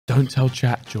Don't tell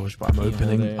chat, George, but I'm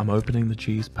opening the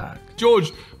cheese pack.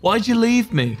 George, why'd you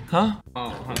leave me? Huh?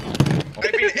 Oh, I've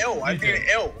been ill. I've been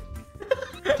ill.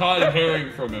 tired of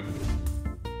hearing from him.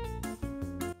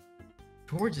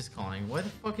 George is calling. Why the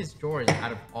fuck is George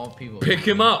out of all people? Pick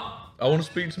him up. I want to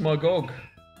speak to my dog.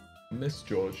 I miss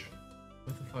George.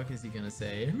 What the fuck is he gonna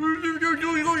say?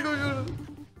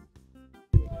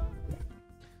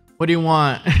 What do you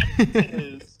want?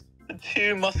 The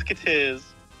two musketeers.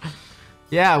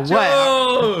 Yeah,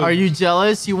 what? Are you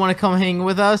jealous? You want to come hang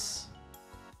with us?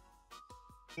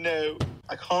 No,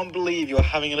 I can't believe you're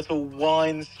having a little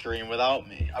wine stream without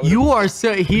me. You are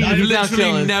so... I've He's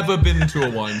literally never been to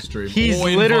a wine stream. He's or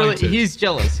literally... invited. He's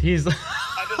jealous. He's... I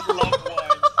just love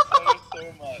wine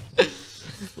so much.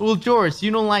 Well, George,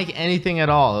 you don't like anything at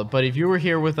all. But if you were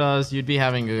here with us, you'd be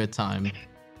having a good time.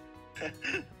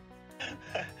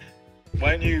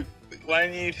 Why don't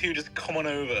you two just come on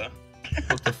over?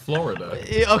 What, to Florida?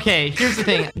 Okay, here's the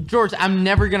thing. George, I'm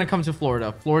never gonna come to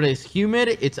Florida. Florida is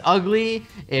humid. It's ugly.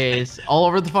 It's all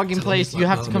over the fucking place. You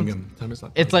have to come...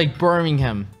 It's like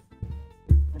Birmingham.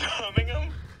 Birmingham?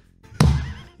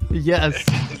 Yes.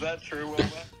 Is that true, Wilbur?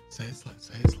 Say it's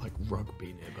like rugby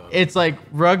near Birmingham. It's like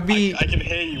rugby I can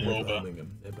hear you, Wilbur.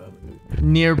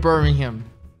 near Birmingham.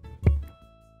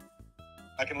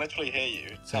 I can literally hear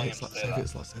you. Say it's like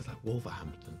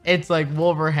Wolverhampton. It's like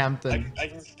Wolverhampton. I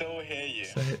can still hear you.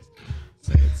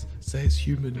 Say it's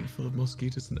humid and full of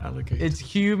mosquitoes and alligators. It's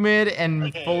humid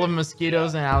and full of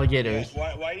mosquitoes and alligators.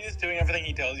 Why are you just doing everything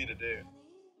he tells you to do?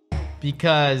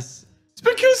 Because... It's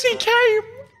because he came!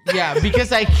 Yeah,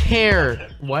 because I care.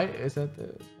 What? Is that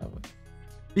the...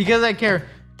 Because I care.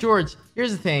 George,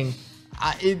 here's the thing.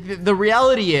 The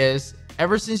reality is...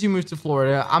 Ever since you moved to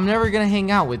Florida, I'm never gonna hang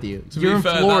out with you. You're in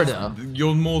Florida.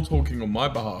 You're more talking on my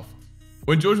behalf.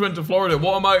 When George went to Florida,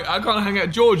 what am I can't hang out.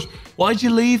 George, why'd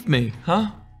you leave me? Huh?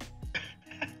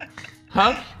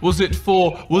 Huh? Was it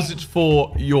for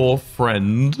your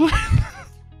friend?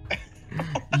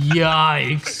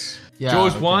 Yikes. Yeah,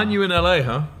 George, why aren't you in LA,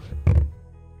 huh?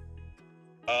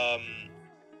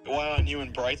 Why aren't you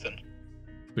in Brighton?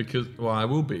 Because, well, I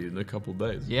will be in a couple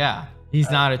days. Yeah. He's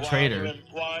not a traitor.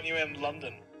 Why aren't you in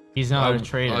London? He's not a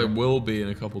traitor. I will be in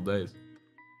a couple days.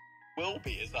 Will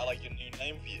be? Is that like your new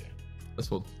name for you? That's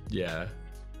what, yeah.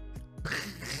 We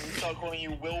start calling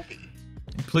you Will be.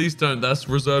 Please don't. That's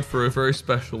reserved for a very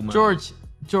special man.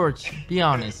 George, be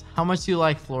honest. How much do you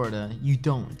like Florida? You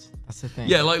don't. That's the thing.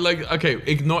 Yeah, like okay,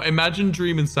 imagine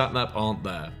Dream and Satnap aren't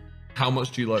there. How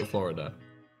much do you like Florida?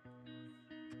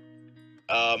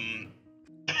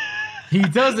 He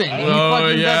doesn't. He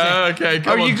fucking doesn't. Okay.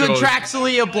 Come Are on, you George.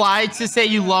 contractually obliged to say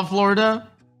you love Florida?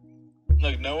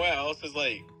 Look, nowhere else is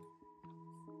like...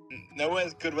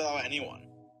 Nowhere's good without anyone.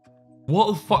 What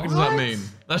the fuck does that mean?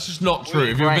 That's just not true.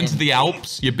 Have you ever been to the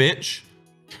Alps, you bitch?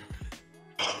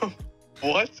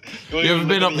 What? You ever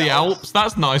been up the Alps?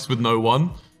 That's nice with no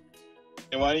one.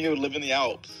 And why don't you live in the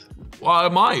Alps? Well, I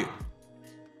might.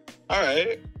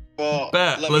 Alright. Well,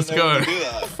 Bet. Let's go.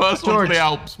 First one to the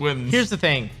Alps wins. Here's the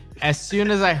thing. As soon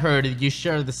as I heard you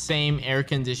share the same air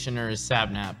conditioner as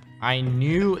Sabnap, I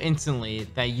knew instantly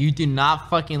that you do not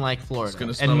fucking like Florida. It's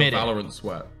gonna smell Admit of it. Valorant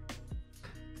sweat.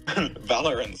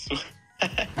 Valorant.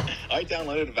 I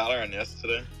downloaded Valorant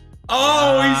yesterday.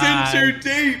 Oh, he's in too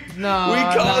deep. No, we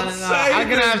can't no. say. I'm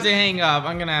gonna have to hang up.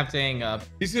 I'm gonna have to hang up.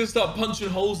 He's gonna start punching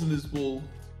holes in his wall.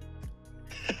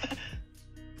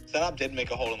 Setup did make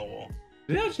a hole in the wall.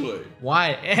 Did he actually?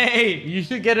 Why? Hey, you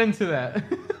should get into that.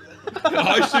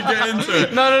 I should get into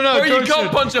it. No. Bro, you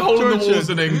can't punch a hole in the walls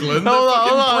in England.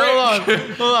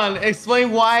 Hold on.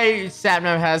 Explain why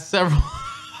Sapnap has several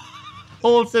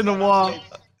holes in the wall.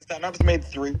 Sapnap's made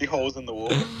 3 holes in the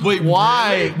wall. Wait,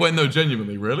 why? Really? Wait, no,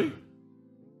 genuinely, really?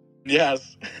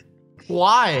 Yes.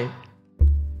 Why?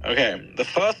 Okay, the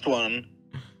first one,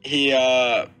 he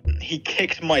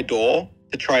kicked my door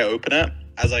to try open it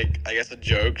as like I guess a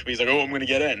joke. He's like, "Oh, I'm gonna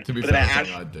get in," To be but fair, then it that's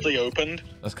something I'd actually do. opened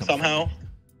That's kind of somehow,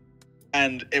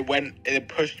 and it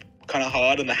pushed kind of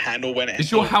hard, and the handle went. Is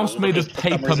your house made of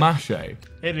paper mache? It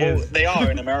Well, is. they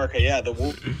are in America. Yeah, the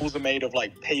walls are made of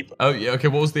like paper. Oh, yeah, okay,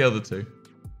 what was the other two?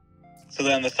 So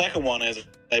then the second one is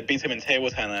they beat him in table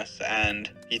tennis, and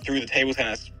he threw the table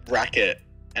tennis racket,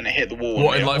 and it hit the wall.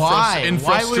 What, in like Why? in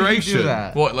Why would he do frustration?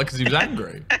 that? What, like because he was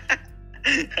angry?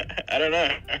 I don't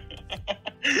know.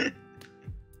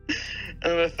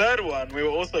 And the third one, we were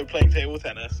also playing table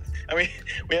tennis. I mean,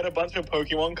 we had a bunch of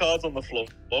Pokemon cards on the floor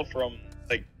from,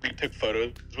 like, we took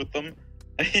photos with them.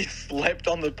 And he slipped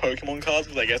on the Pokemon cards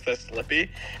because I guess they're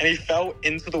slippy. And he fell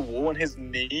into the wall and his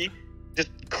knee just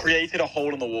created a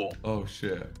hole in the wall. Oh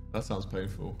shit, that sounds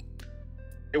painful.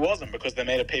 It wasn't because they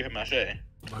made of paper mache.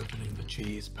 I'm opening the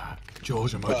cheese pack.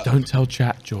 George, don't tell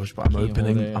chat, George, but I'm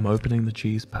opening the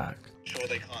cheese pack. Sure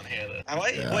they can't hear this.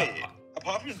 Wait,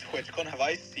 apart from TwitchCon, have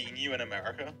I seen you in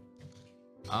America?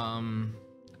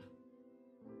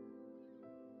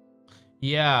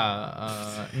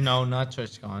 Yeah, no, not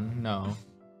TwitchCon, no.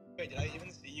 Wait, did I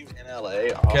even see you in LA?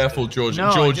 Careful, George.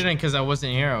 No, George, I didn't because I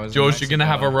wasn't here. I was George, you're gonna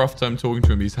have a rough time talking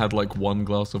to him. He's had like 1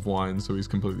 glass of wine, so he's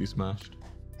completely smashed.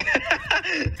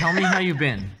 Tell me how you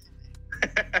been.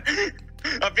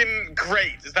 I've been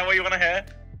great. Is that what you want to hear?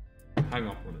 Hang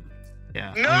up on him.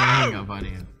 Yeah. No! I'm gonna hang up on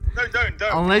you. No, don't.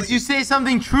 Unless you say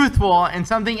something truthful and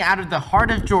something out of the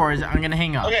heart of George, I'm gonna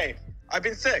hang up. Okay, I've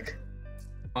been sick.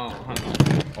 Oh, hang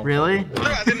on. Really? No,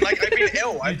 I didn't like. I've been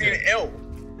ill. I've been ill.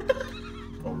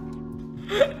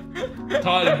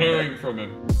 Tired of hearing from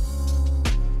him.